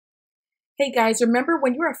Hey guys, remember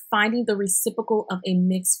when you are finding the reciprocal of a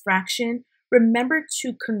mixed fraction, remember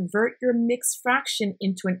to convert your mixed fraction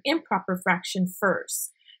into an improper fraction first.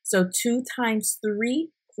 So 2 times 3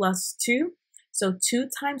 plus 2. So 2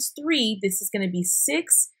 times 3, this is going to be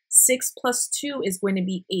 6. 6 plus 2 is going to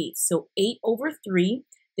be 8. So 8 over 3,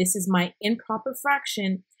 this is my improper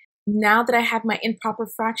fraction. Now that I have my improper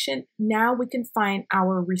fraction, now we can find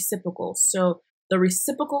our reciprocal. So the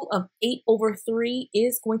reciprocal of 8 over 3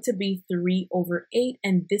 is going to be 3 over 8,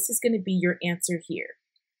 and this is going to be your answer here.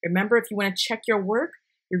 Remember, if you want to check your work,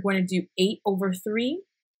 you're going to do 8 over 3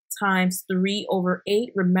 times 3 over 8.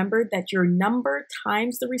 Remember that your number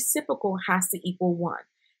times the reciprocal has to equal 1.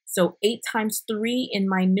 So 8 times 3 in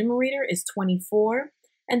my numerator is 24,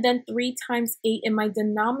 and then 3 times 8 in my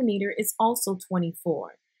denominator is also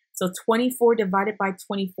 24. So 24 divided by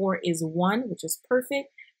 24 is 1, which is perfect.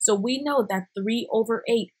 So we know that 3 over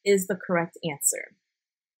 8 is the correct answer.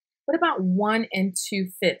 What about 1 and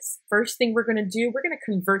 2/5? First thing we're going to do, we're going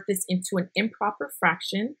to convert this into an improper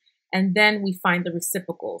fraction, and then we find the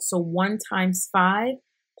reciprocal. So 1 times 5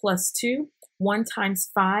 plus 2. 1 times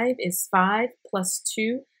 5 is 5 plus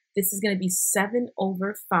 2. This is going to be 7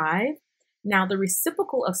 over 5. Now the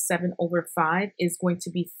reciprocal of 7 over 5 is going to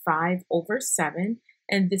be 5 over 7,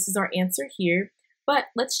 and this is our answer here. But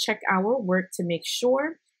let's check our work to make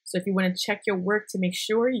sure. So if you want to check your work to make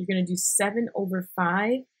sure, you're going to do 7 over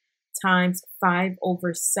 5 times 5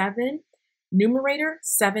 over 7. Numerator,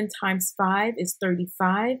 7 times 5 is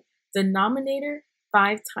 35. Denominator,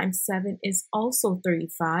 5 times 7 is also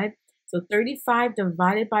 35. So 35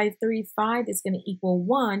 divided by 35 is going to equal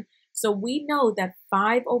 1. So we know that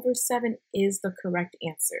 5 over 7 is the correct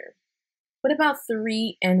answer. What about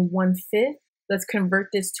 3 and 1/5? Let's convert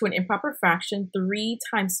this to an improper fraction. 3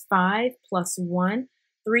 times 5 plus 1.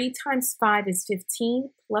 3 times 5 is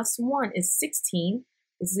 15, plus 1 is 16.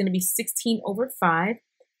 This is going to be 16 over 5.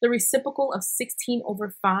 The reciprocal of 16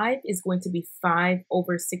 over 5 is going to be 5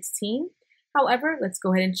 over 16. However, let's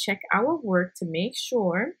go ahead and check our work to make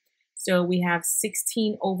sure. So we have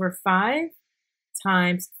 16 over 5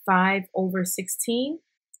 times 5 over 16.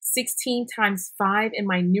 16 times 5 in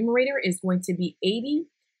my numerator is going to be 80.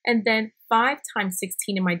 And then 5 times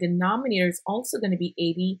 16 in my denominator is also going to be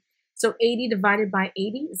 80. So 80 divided by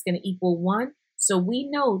 80 is going to equal 1. So we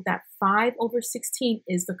know that 5 over 16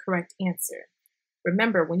 is the correct answer.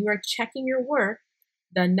 Remember, when you are checking your work,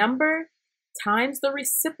 the number times the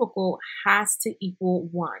reciprocal has to equal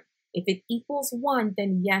 1. If it equals 1,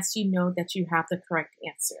 then yes, you know that you have the correct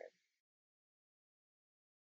answer.